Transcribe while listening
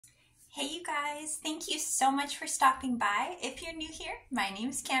Hey you guys, thank you so much for stopping by. If you're new here, my name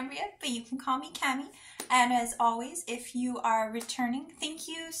is Cambria, but you can call me Cammy. And as always, if you are returning, thank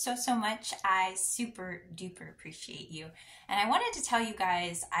you so much. I super duper appreciate you. And I wanted to tell you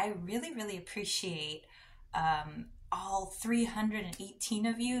guys, I really appreciate all 318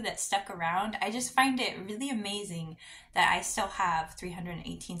 of you that stuck around. I just find it really amazing that I still have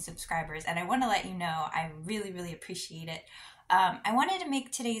 318 subscribers, and I want to let you know I really appreciate it. I wanted to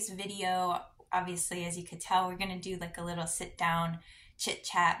make today's video, obviously, as you could tell, we're going to do like a little sit down, chit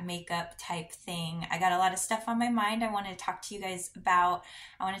chat, makeup type thing. I got a lot of stuff on my mind I want to talk to you guys about.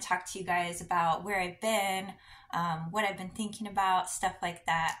 I want to talk to you guys about where I've been, what I've been thinking about, stuff like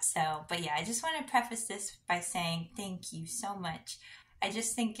that. So, but yeah, I just want to preface this by saying thank you so much. I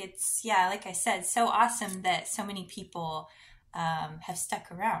just think it's, yeah, like I said, so awesome that so many people have stuck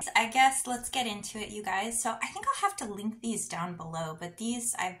around. I guess let's get into it, you guys. So I think I'll have to link these down below, but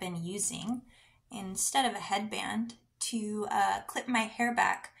these I've been using instead of a headband to clip my hair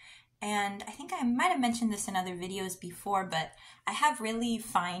back. And I think I might have mentioned this in other videos before, but I have really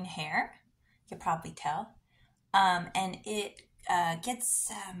fine hair, you can probably tell, and it gets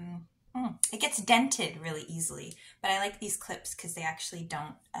dented really easily. But I like these clips because they actually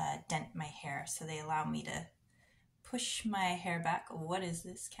don't dent my hair, so they allow me to push my hair back. What is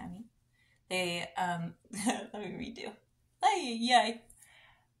this, Cammy? They, let me redo. Yay.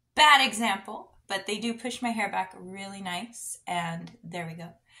 Bad example, but they do push my hair back really nice, and there we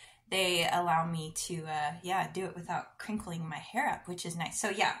go. They allow me to, yeah, do it without crinkling my hair up, which is nice. So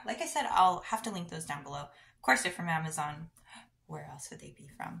yeah, like I said, I'll have to link those down below. Of course, they're from Amazon. Where else would they be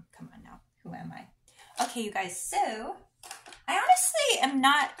from? Come on now, who am I? Okay, you guys, so I honestly am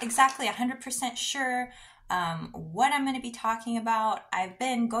not exactly 100% sure what I'm going to be talking about. I've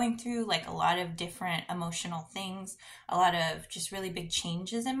been going through like a lot of different emotional things, a lot of just really big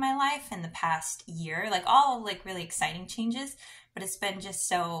changes in my life in the past year, like all like really exciting changes, but it's been just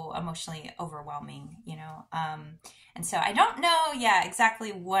so emotionally overwhelming, you know? And so I don't know, yeah,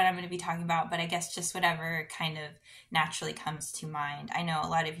 exactly what I'm going to be talking about, but I guess just whatever kind of naturally comes to mind. I know a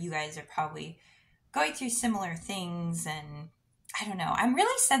lot of you guys are probably going through similar things, and I don't know, I'm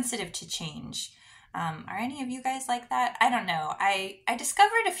really sensitive to change. Are any of you guys like that? I don't know. I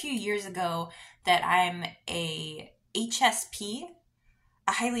discovered a few years ago that I'm a HSP,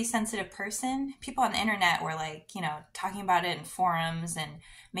 a highly sensitive person. People on the internet were like, you know, talking about it in forums and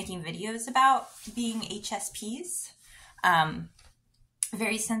making videos about being HSPs,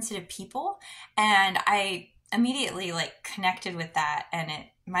 very sensitive people. And I immediately like connected with that, and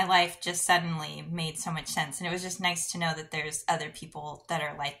my life just suddenly made so much sense. And it was just nice to know that there's other people that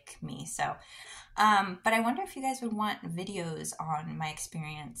are like me. So but I wonder if you guys would want videos on my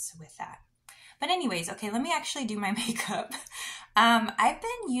experience with that. But anyways, okay, let me actually do my makeup. I've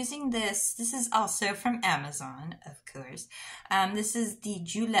been using this. This is also from Amazon, of course. This is the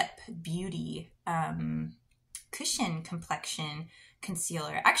Julep Beauty Cushion Complexion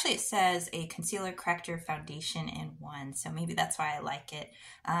Concealer. Actually, it says a concealer, corrector, foundation in one, so maybe that's why I like it.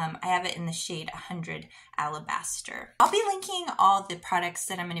 I have it in the shade 100 Alabaster. I'll be linking all the products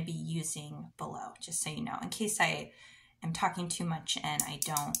that I'm going to be using below, just so you know, in case I am talking too much and I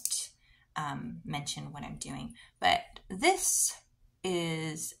don't mention what I'm doing. But this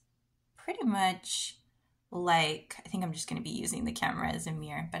is pretty much like, I think I'm just going to be using the camera as a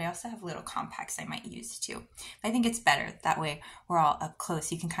mirror, but I also have little compacts I might use too. But I think it's better that way we're all up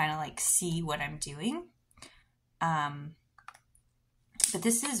close. You can kind of like see what I'm doing. But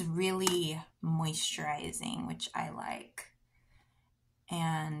this is really moisturizing, which I like.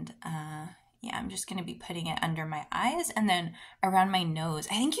 And yeah, I'm just going to be putting it under my eyes and then around my nose.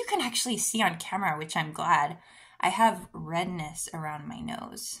 I think you can actually see on camera, which I'm glad. I have redness around my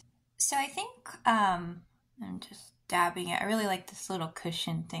nose. So I think I'm just dabbing it. I really like this little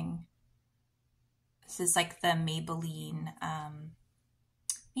cushion thing. This is like the Maybelline,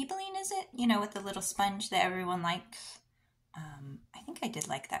 Maybelline is it? You know, with the little sponge that everyone likes. I think I did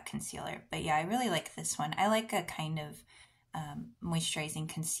like that concealer, but yeah, I really like this one. I like a kind of moisturizing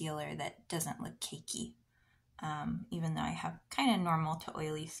concealer that doesn't look cakey. Even though I have kind of normal to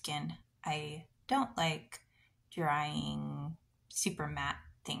oily skin, I don't like drying, super matte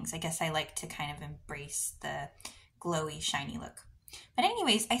things. I guess I like to kind of embrace the glowy, shiny look. But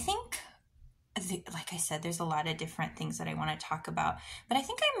anyways, I think, like I said, there's a lot of different things that I want to talk about. But I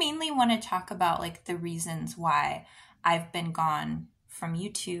think I mainly want to talk about like the reasons why I've been gone from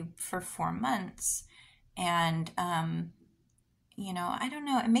YouTube for 4 months. And, you know, I don't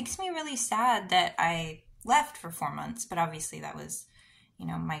know, it makes me really sad that I left for 4 months, but obviously that was, you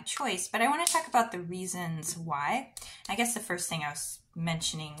know, my choice. But I want to talk about the reasons why. I guess the first thing I was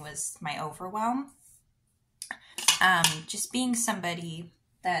mentioning was my overwhelm. Just being somebody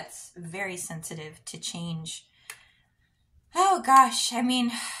that's very sensitive to change. Oh gosh, I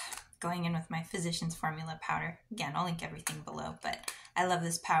mean, going in with my Physicians Formula powder. Again, I'll link everything below, but I love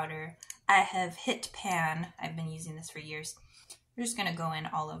this powder. I have Hit Pan. I've been using this for years. We're just gonna go in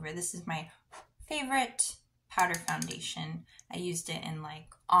all over. This is my favorite powder foundation. I used it in like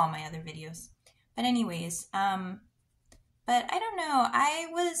all my other videos. But anyways, but I don't know, I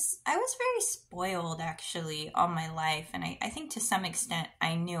was very spoiled actually all my life, and I think to some extent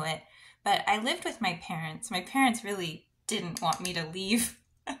I knew it, but I lived with my parents. My parents really didn't want me to leave.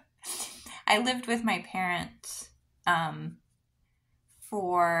 I lived with my parents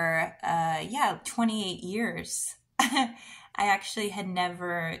for 28 years. I actually had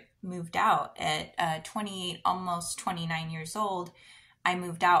never moved out. At 28, almost 29 years old, I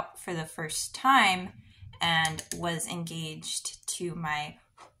moved out for the first time and was engaged to my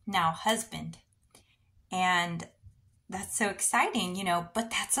now husband. And that's so exciting, you know, but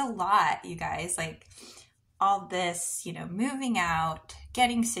that's a lot, you guys. Like all this, you know, moving out,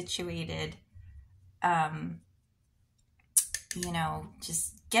 getting situated, you know,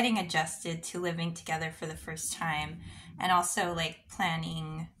 just getting adjusted to living together for the first time. And also like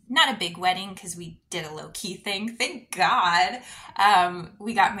planning, not a big wedding because we did a low-key thing, thank God.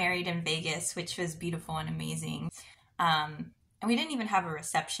 We got married in Vegas, which was beautiful and amazing. And we didn't even have a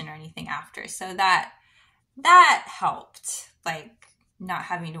reception or anything after. So that helped, like not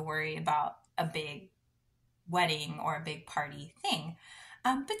having to worry about a big wedding or a big party thing.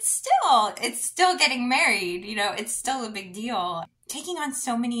 But still, it's still getting married, you know, it's still a big deal. Taking on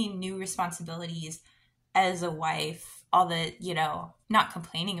so many new responsibilities as a wife, all the, you know, not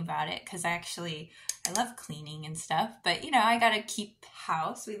complaining about it because I love cleaning and stuff, but you know, I gotta keep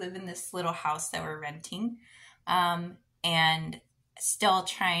house. We live in this little house that we're renting, and still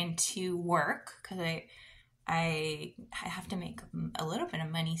trying to work because I have to make a little bit of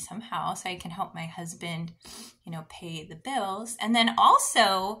money somehow so I can help my husband, you know, pay the bills. And then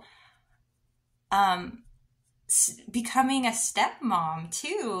also becoming a stepmom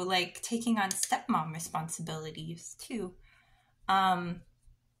too, like taking on stepmom responsibilities too.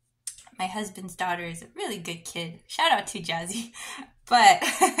 My husband's daughter is a really good kid. Shout out to Jazzy, but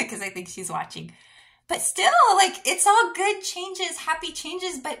because I think she's watching. But still, like, it's all good changes, happy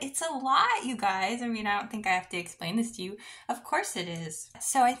changes, but it's a lot, you guys. I mean, I don't think I have to explain this to you. Of course it is.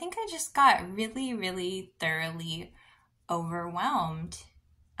 So I think I just got really, really thoroughly overwhelmed.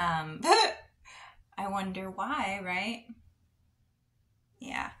 I wonder why, right?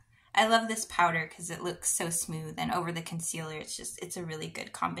 Yeah. I love this powder because it looks so smooth, and over the concealer, it's a really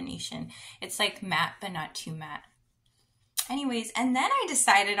good combination. It's like matte, but not too matte. Anyways, and then I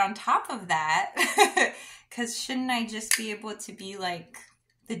decided on top of that, because shouldn't I just be able to be like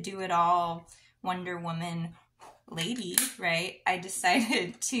the do-it-all Wonder Woman lady, right? I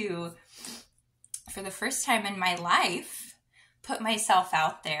decided to, for the first time in my life, put myself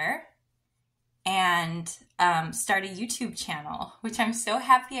out there and start a YouTube channel, which I'm so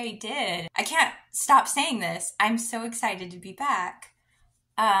happy I did. I can't stop saying this. I'm so excited to be back.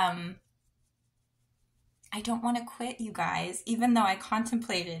 I don't want to quit, you guys, even though I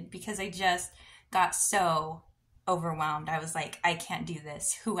contemplated, because I just got so overwhelmed. I was like, I can't do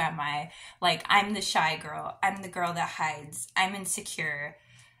this. Who am I? Like, I'm the shy girl. I'm the girl that hides. I'm insecure.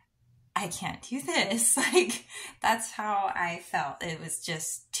 I can't do this. Like, that's how I felt. It was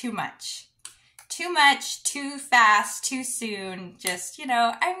just too much. Too much, too fast, too soon. Just, you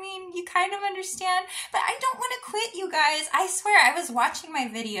know, I mean, you kind of understand, but I don't want to quit, you guys. I swear, I was watching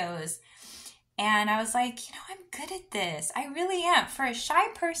my videos and I was like, you know, I'm good at this. I really am. For a shy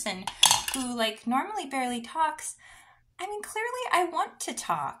person who like normally barely talks, I mean, clearly I want to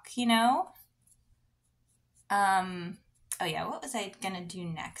talk, you know? Oh yeah, what was I gonna do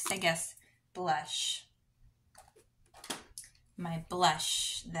next? I guess blush. My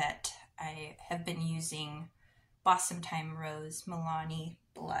blush that I have been using, Blossom Time Rose Milani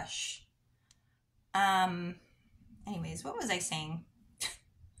blush. Anyways, what was I saying?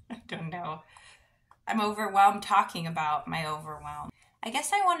 I don't know. I'm overwhelmed talking about my overwhelm. I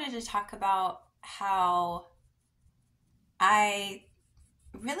guess I wanted to talk about how I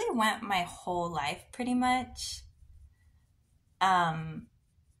really went my whole life pretty much.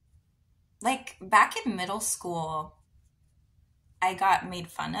 Like back in middle school, I got made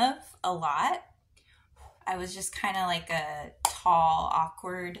fun of a lot. I was just kind of like a tall,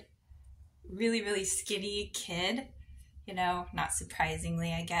 awkward, really, really skinny kid, you know, not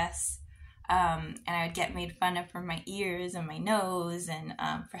surprisingly, I guess. And I would get made fun of for my ears and my nose and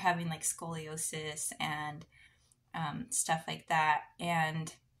for having like scoliosis. And stuff like that.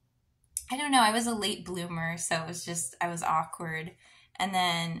 And I don't know, I was a late bloomer, so it was just, I was awkward. And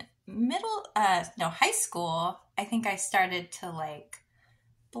then high school, I think I started to like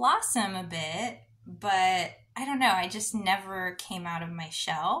blossom a bit, but I don't know, I just never came out of my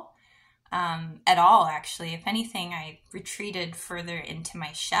shell at all, actually. If anything, I retreated further into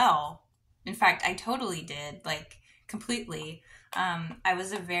my shell. In fact, I totally did, like completely. I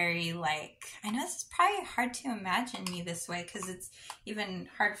was a very like, I know this is probably hard to imagine me this way because it's even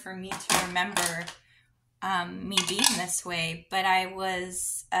hard for me to remember me being this way, but I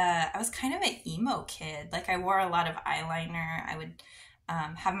was kind of an emo kid. Like I wore a lot of eyeliner. I would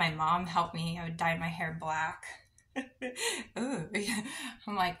have my mom help me. I would dye my hair black. Ooh,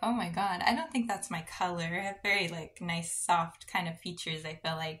 I'm like, oh my God, I don't think that's my color. I have very like nice, soft kind of features. I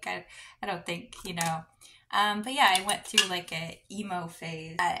feel like I don't think, you know. But yeah, I went through like a emo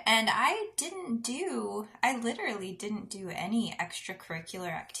phase, and I literally didn't do any extracurricular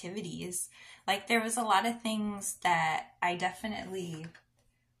activities. Like there was a lot of things that I definitely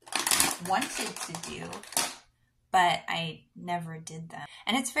wanted to do, but I never did them.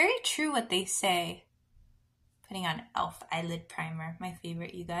 And it's very true what they say. Putting on e.l.f. eyelid primer, my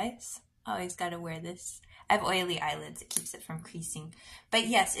favorite, you guys. Always gotta wear this. I have oily eyelids, it keeps it from creasing. But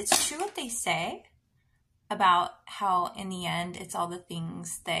yes, it's true what they say about how in the end it's all the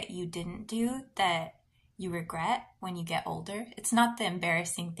things that you didn't do that you regret when you get older. It's not the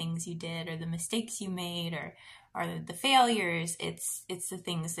embarrassing things you did or the mistakes you made or the failures. It's the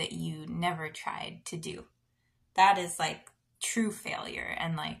things that you never tried to do. That is like true failure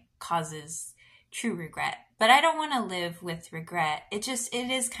and like causes true regret. But I don't want to live with regret. It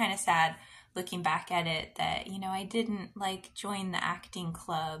is kind of sad looking back at it that, you know, I didn't like join the acting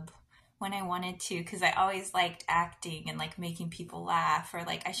club when I wanted to, because I always liked acting and like making people laugh, or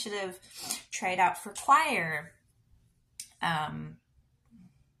like I should have tried out for choir. But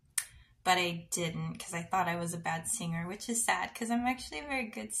I didn't because I thought I was a bad singer, which is sad because I'm actually a very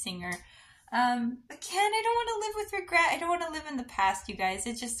good singer. Again, I don't want to live with regret. I don't want to live in the past, you guys.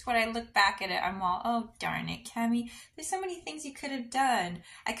 It's just when I look back at it, I'm all, oh, darn it, Cammy. There's so many things you could have done.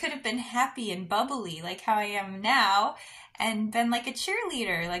 I could have been happy and bubbly like how I am now and been like a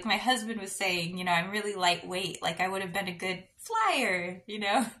cheerleader. Like my husband was saying, you know, I'm really lightweight. Like I would have been a good flyer, you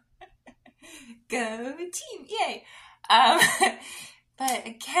know. Go team, yay. But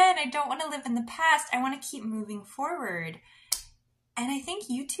again, I don't want to live in the past. I want to keep moving forward. And I think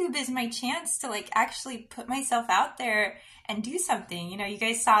YouTube is my chance to like actually put myself out there and do something. You know, you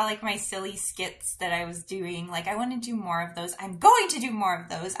guys saw like my silly skits that I was doing. Like I want to do more of those. I'm going to do more of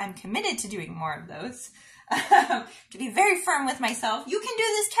those. I'm committed to doing more of those. To be very firm with myself. You can do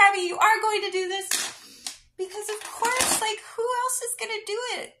this, Cabby. You are going to do this. Because of course, like who else is going to do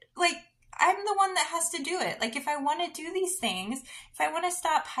it? Like I'm the one that has to do it. Like if I want to do these things, if I want to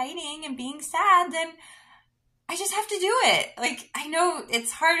stop hiding and being sad, then I just have to do it. Like, I know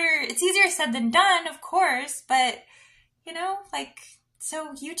it's harder, it's easier said than done, of course, but, you know, like,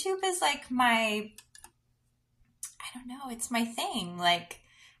 so YouTube is like my, I don't know, it's my thing. Like,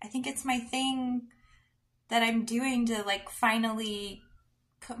 I think it's my thing that I'm doing to, like, finally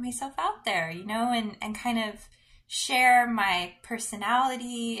put myself out there, you know, and kind of share my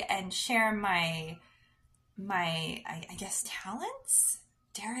personality and share my I guess, talents?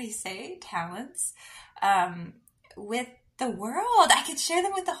 Dare I say talents? With the world. I could share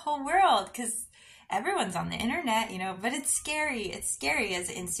them with the whole world because everyone's on the internet, you know, but it's scary. It's scary as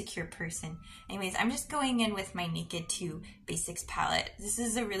an insecure person. Anyways, I'm just going in with my Naked 2 Basics palette. This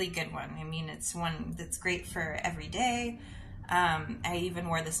is a really good one. I mean, it's one that's great for every day. I even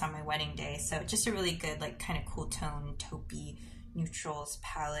wore this on my wedding day, so just a really good, like, kind of cool tone, taupey neutrals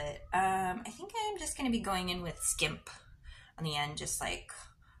palette. I think I'm just going to be going in with Skimp on the end, just like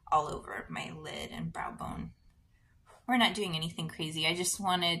all over my lid and brow bone. We're not doing anything crazy. I just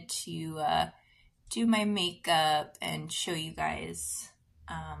wanted to do my makeup and show you guys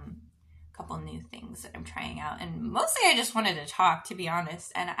a couple new things that I'm trying out. And mostly I just wanted to talk, to be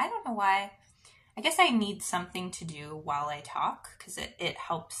honest. And I don't know why. I guess I need something to do while I talk because it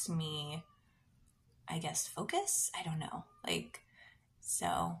helps me, I guess, focus. I don't know. Like,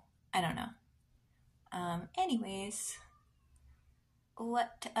 so, I don't know. Anyways,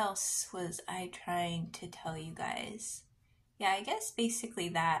 what else was I trying to tell you guys? Yeah, I guess basically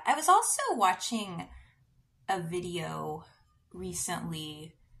that. I was also watching a video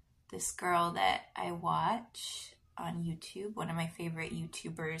recently. This girl that I watch on YouTube, one of my favorite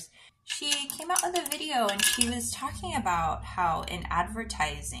YouTubers, she came out with a video and she was talking about how in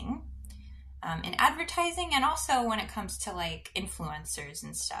advertising and also when it comes to like influencers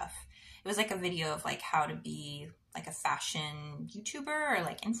and stuff, it was like a video of like how to be like a fashion YouTuber or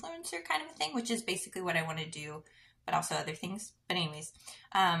like influencer kind of a thing, which is basically what I want to do, but also other things. But anyways,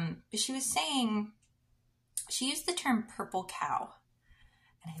 she was saying, she used the term purple cow.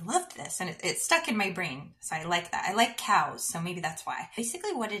 And I loved this, and it stuck in my brain, so I like that. I like cows, so maybe that's why.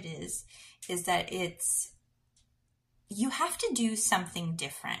 Basically what it is that you have to do something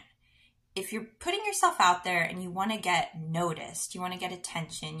different. If you're putting yourself out there and you want to get noticed, you want to get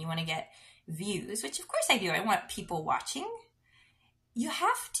attention, you want to get views, which of course I do, I want people watching, you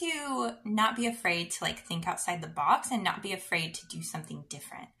have to not be afraid to like think outside the box and not be afraid to do something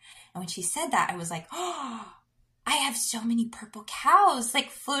different. And when she said that, I was like, oh, I have so many purple cows like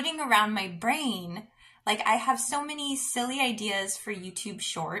floating around my brain. Like I have so many silly ideas for YouTube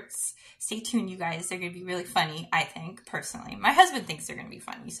shorts. Stay tuned, you guys. They're going to be really funny, I think, personally. My husband thinks they're going to be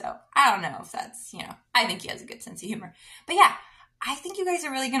funny, so I don't know if that's, I think he has a good sense of humor. But yeah, I think you guys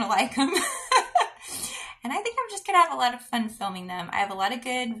are really going to like them. And I think I'm just going to have a lot of fun filming them. I have a lot of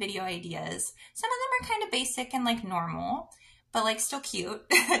good video ideas. Some of them are kind of basic and like normal, but like still cute.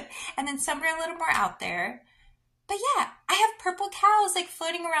 And then some are a little more out there. But yeah, I have purple cows like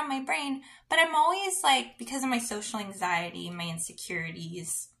floating around my brain, but I'm always like, because of my social anxiety, my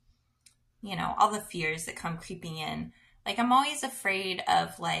insecurities, all the fears that come creeping in, like I'm always afraid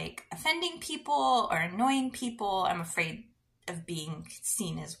of like offending people or annoying people. I'm afraid of being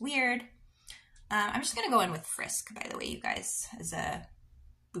seen as weird. I'm just going to go in with Frisk, by the way, you guys, as a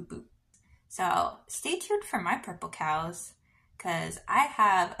boop boop. So stay tuned for my purple cows, because I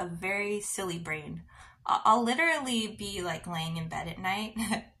have a very silly brain. I'll literally be like laying in bed at night.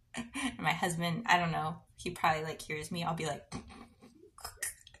 And my husband, I don't know, he probably like hears me. I'll be like,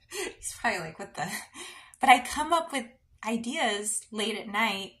 he's probably like, what the? But I come up with ideas late at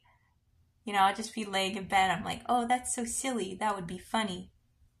night. I'll just be laying in bed. I'm like, oh, that's so silly. That would be funny.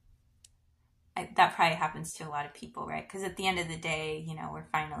 That probably happens to a lot of people, right? Because at the end of the day, we're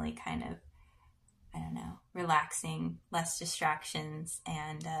finally kind of, I don't know, relaxing, less distractions,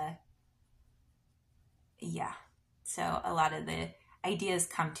 and yeah, so a lot of the ideas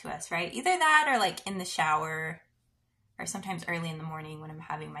come to us, right? Either that or like in the shower, or sometimes early in the morning when I'm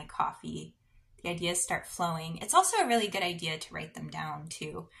having my coffee, the ideas start flowing. It's also a really good idea to write them down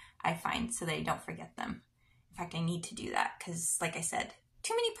too, I find, so that I don't forget them. In fact, I need to do that because, like I said,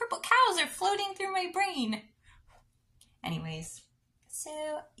 too many purple cows are floating through my brain. Anyways,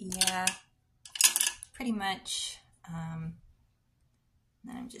 so yeah, pretty much. Then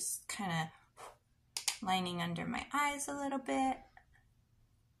I'm just kind of lining under my eyes a little bit.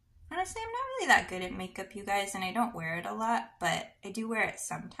 Honestly, I'm not really that good at makeup, you guys, and I don't wear it a lot, but I do wear it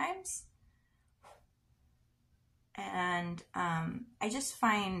sometimes. And I just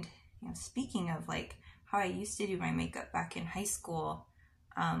find, speaking of like how I used to do my makeup back in high school,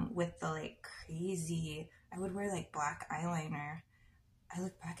 with the like crazy, I would wear like black eyeliner. I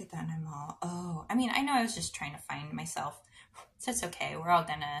look back at that and I'm all, oh, I mean, I know I was just trying to find myself, so it's okay. We're all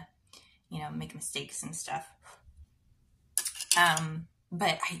gonna, make mistakes and stuff.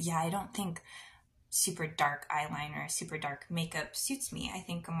 But I don't think super dark eyeliner, super dark makeup suits me. I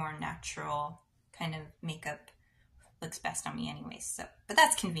think a more natural kind of makeup looks best on me anyways. So, but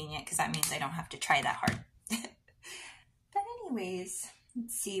that's convenient because that means I don't have to try that hard. But anyways,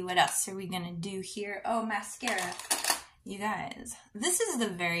 let's see, what else are we gonna do here? Oh, mascara. You guys, this is the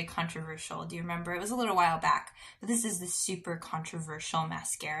very controversial, do you remember? It was a little while back, but this is the super controversial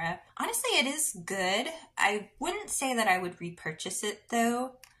mascara. Honestly, it is good. I wouldn't say that I would repurchase it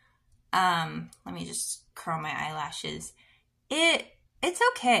though. Let me just curl my eyelashes. It's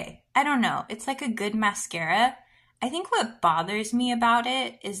okay. I don't know. It's like a good mascara. I think what bothers me about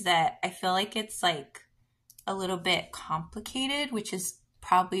it is that I feel like it's like a little bit complicated, which is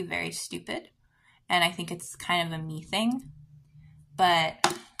probably very stupid. And I think it's kind of a me thing. But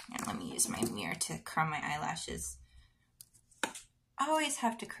let me use my mirror to curl my eyelashes. I always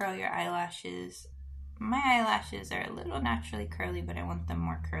have to curl your eyelashes. My eyelashes are a little naturally curly, but I want them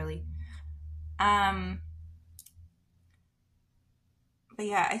more curly. But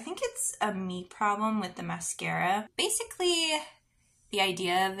yeah, I think it's a me problem with the mascara. Basically, the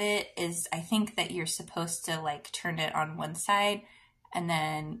idea of it is I think that you're supposed to like turn it on one side and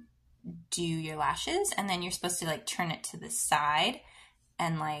then do your lashes, and then you're supposed to like turn it to the side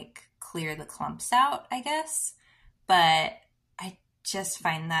and like clear the clumps out, I guess. But I just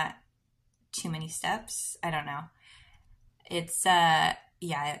find that too many steps. I don't know. It's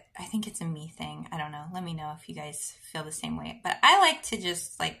yeah, I think it's a me thing. I don't know. Let me know if you guys feel the same way. But I like to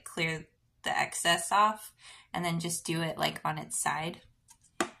just like clear the excess off and then just do it like on its side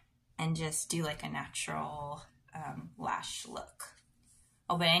and just do like a natural lash look.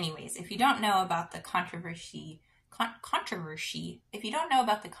 Oh, but anyways, if you don't know about the controversy controversy. If you don't know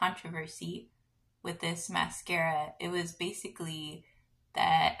about the controversy with this mascara, it was basically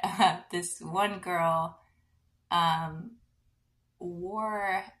that this one girl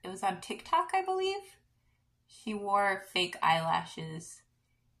wore, it was on TikTok, I believe. She wore fake eyelashes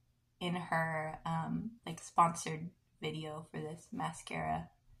in her like sponsored video for this mascara,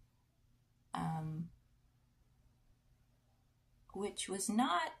 which was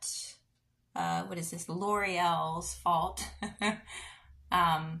not what is this, L'Oreal's fault.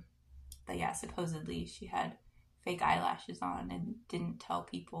 But yeah, supposedly she had fake eyelashes on and didn't tell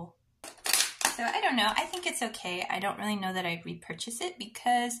people. So I don't know, I think it's okay. I don't really know that I'd repurchase it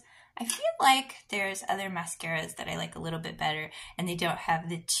because I feel like there's other mascaras that I like a little bit better and they don't have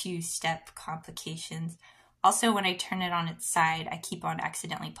the two-step complications. Also, when I turn it on its side, I keep on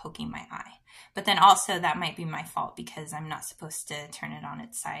accidentally poking my eye. But then also that might be my fault because I'm not supposed to turn it on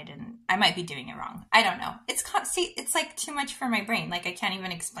its side and I might be doing it wrong. I don't know. It's like too much for my brain. Like I can't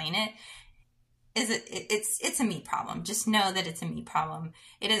even explain it. It's a me problem. Just know that it's a me problem.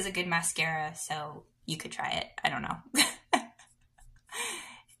 It is a good mascara, so you could try it. I don't know.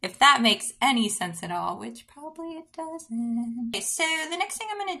 If that makes any sense at all, which probably it doesn't. Okay, so the next thing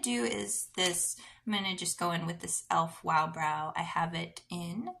I'm going to do is this. I'm going to just go in with this e.l.f. Wow Brow. I have it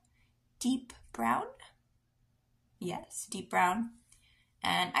in deep brown. Yes, deep brown.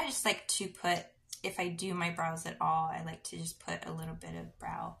 And I just like to put, if I do my brows at all, I like to just put a little bit of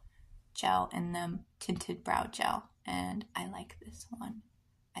brow gel in them, tinted brow gel. And I like this one.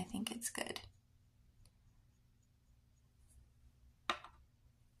 I think it's good.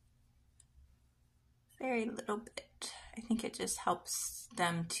 Very little bit. I think it just helps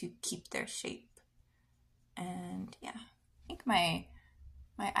them to keep their shape. And yeah, I think my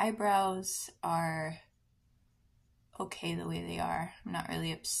eyebrows are okay the way they are. I'm not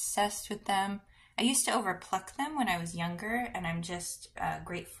really obsessed with them. I used to overpluck them when I was younger, and I'm just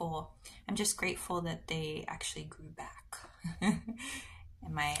grateful. I'm just grateful that they actually grew back. And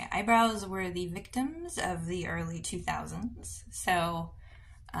my eyebrows were the victims of the early 2000s. So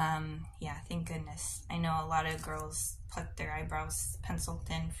yeah, thank goodness. I know a lot of girls plucked their eyebrows pencil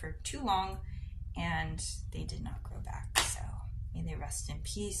thin for too long and they did not grow back. So may they rest in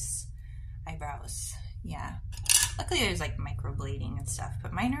peace. Eyebrows, yeah. Luckily there's like microblading and stuff,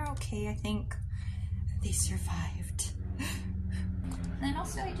 but mine are okay, I think. They survived. And then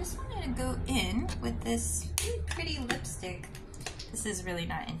also I just wanted to go in with this really pretty lipstick. This is really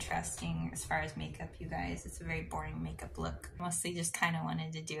not interesting as far as makeup, you guys. It's a very boring makeup look. Mostly just kind of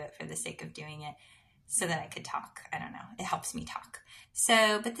wanted to do it for the sake of doing it so that I could talk. I don't know. It helps me talk.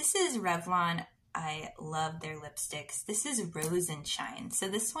 So, but this is Revlon. I love their lipsticks. This is Rose and Shine. So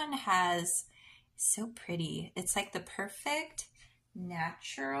this one has, so pretty. It's like the perfect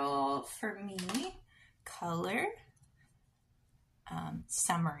natural, for me, color.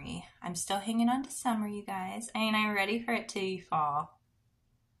 Summery. I'm still hanging on to summer, you guys. I mean, I'm ready for it to be fall.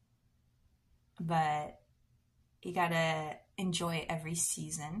 But you gotta enjoy every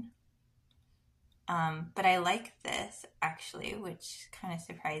season. But I like this, actually, which kind of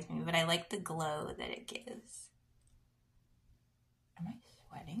surprised me. But I like the glow that it gives. Am I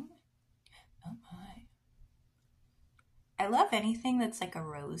sweating? Oh my. I love anything that's like a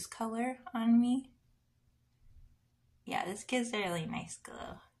rose color on me. Yeah, this gives a really nice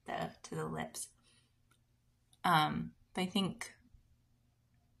glow to the lips. But I think,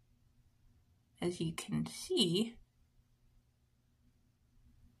 as you can see,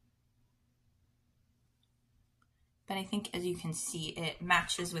 it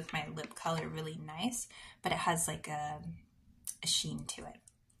matches with my lip color really nice, but it has like a sheen to it.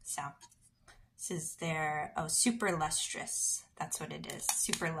 So this is their, Super Lustrous. That's what it is.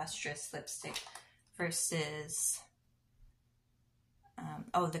 Super Lustrous lipstick versus...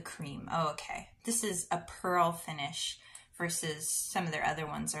 the cream. Oh, okay. This is a pearl finish versus some of their other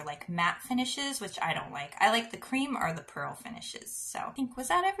ones are like matte finishes, which I don't like. I like the cream or the pearl finishes. So I think, was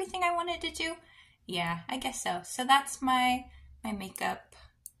that everything I wanted to do? Yeah, I guess so. So that's my makeup.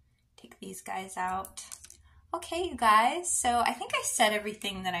 Take these guys out. Okay, you guys. So I think I said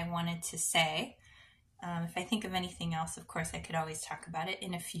everything that I wanted to say. If I think of anything else, of course, I could always talk about it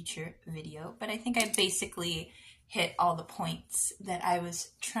in a future video. But I think I basically hit all the points that I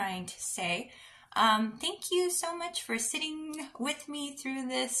was trying to say. Thank you so much for sitting with me through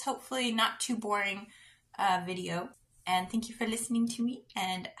this hopefully not too boring video. And thank you for listening to me.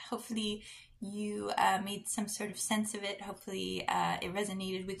 And hopefully you made some sort of sense of it. Hopefully it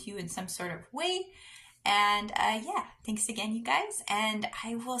resonated with you in some sort of way. And yeah, thanks again, you guys. And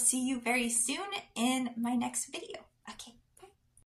I will see you very soon in my next video.